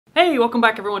Hey, welcome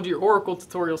back everyone to your Oracle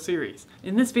tutorial series.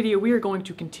 In this video we are going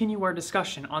to continue our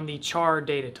discussion on the CHAR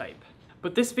data type.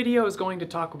 But this video is going to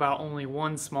talk about only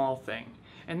one small thing,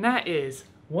 and that is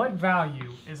what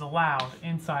value is allowed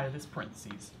inside of this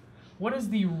parentheses. What is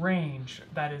the range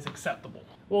that is acceptable?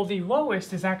 Well, the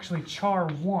lowest is actually CHAR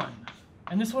 1,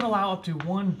 and this would allow up to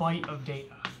 1 byte of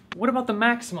data. What about the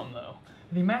maximum though?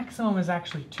 The maximum is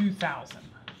actually 2000,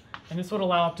 and this would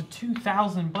allow up to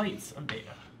 2000 bytes of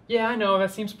data. Yeah, I know,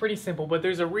 that seems pretty simple, but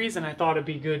there's a reason I thought it'd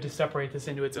be good to separate this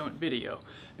into its own video,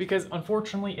 because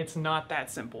unfortunately it's not that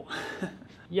simple.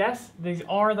 Yes, these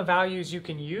are the values you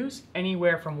can use,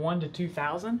 anywhere from 1 to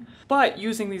 2000, but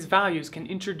using these values can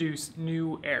introduce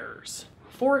new errors.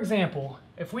 For example,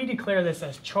 if we declare this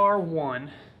as char 1,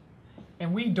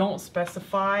 and we don't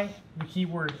specify the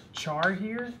keyword char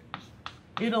here,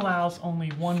 it allows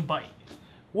only 1 byte.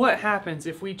 What happens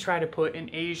if we try to put an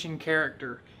Asian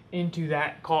character into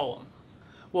that column?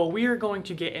 Well, we are going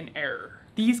to get an error.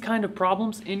 These kind of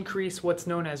problems increase what's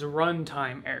known as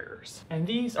runtime errors, and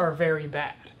these are very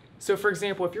bad. So for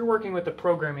example, if you're working with a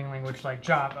programming language like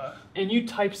Java, and you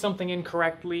type something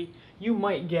incorrectly, you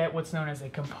might get what's known as a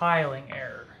compiling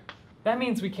error. That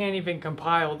means we can't even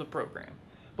compile the program.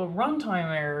 But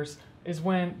runtime errors is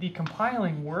when the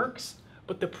compiling works,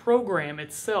 but the program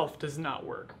itself does not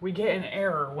work. We get an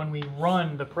error when we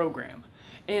run the program.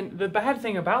 And the bad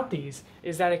thing about these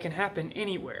is that it can happen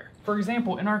anywhere. For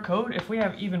example, in our code, if we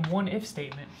have even one if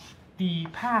statement, the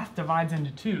path divides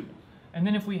into 2. And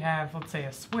then if we have, let's say,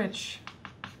 a switch,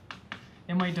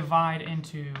 it might divide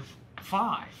into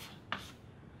 5.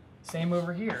 Same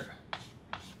over here.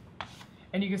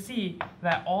 And you can see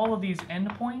that all of these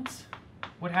endpoints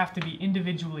would have to be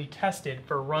individually tested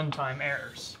for runtime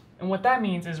errors. And what that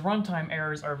means is runtime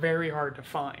errors are very hard to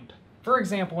find. For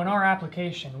example, in our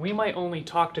application, we might only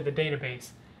talk to the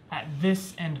database at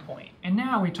this endpoint. And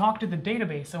now we talk to the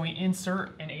database and we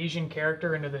insert an Asian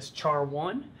character into this char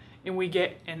 1, and we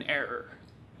get an error.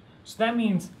 So that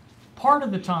means part of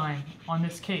the time on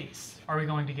this case are we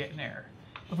going to get an error.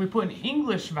 If we put an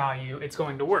English value, it's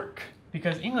going to work,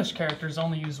 because English characters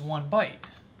only use 1 byte.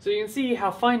 So you can see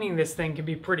how finding this thing can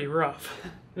be pretty rough.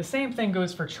 The same thing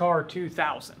goes for char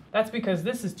 2000. That's because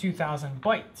this is 2000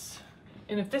 bytes.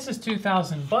 And if this is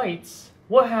 2000 bytes,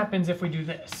 what happens if we do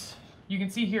this? You can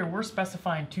see here we're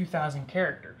specifying 2000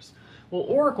 characters. Well,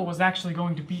 Oracle was actually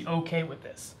going to be okay with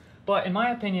this. But in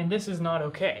my opinion, this is not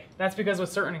okay. That's because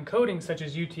with certain encodings such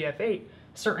as UTF-8,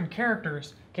 certain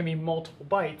characters can be multiple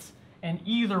bytes, and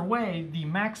either way, the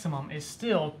maximum is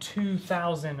still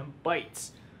 2000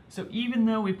 bytes. So even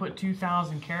though we put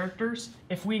 2000 characters,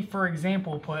 if we, for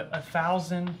example, put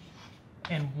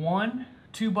 1001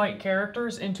 2-byte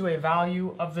characters into a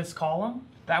value of this column,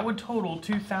 that would total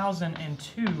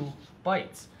 2002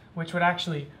 bytes, which would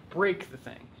actually break the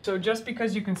thing. So just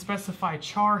because you can specify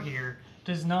char here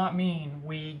does not mean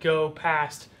we go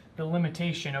past the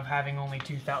limitation of having only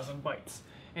 2000 bytes.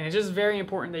 And it's just very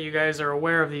important that you guys are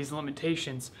aware of these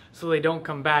limitations so they don't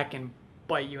come back and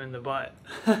bite you in the butt.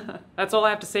 That's all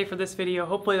I have to say for this video.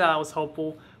 Hopefully that was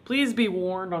helpful. Please be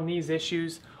warned on these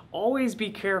issues. Always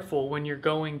be careful when you're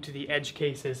going to the edge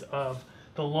cases of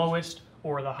the lowest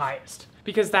or the highest,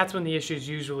 because that's when the issues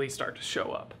usually start to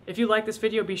show up. If you like this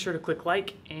video, be sure to click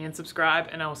like and subscribe,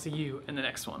 and I will see you in the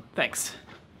next one. Thanks.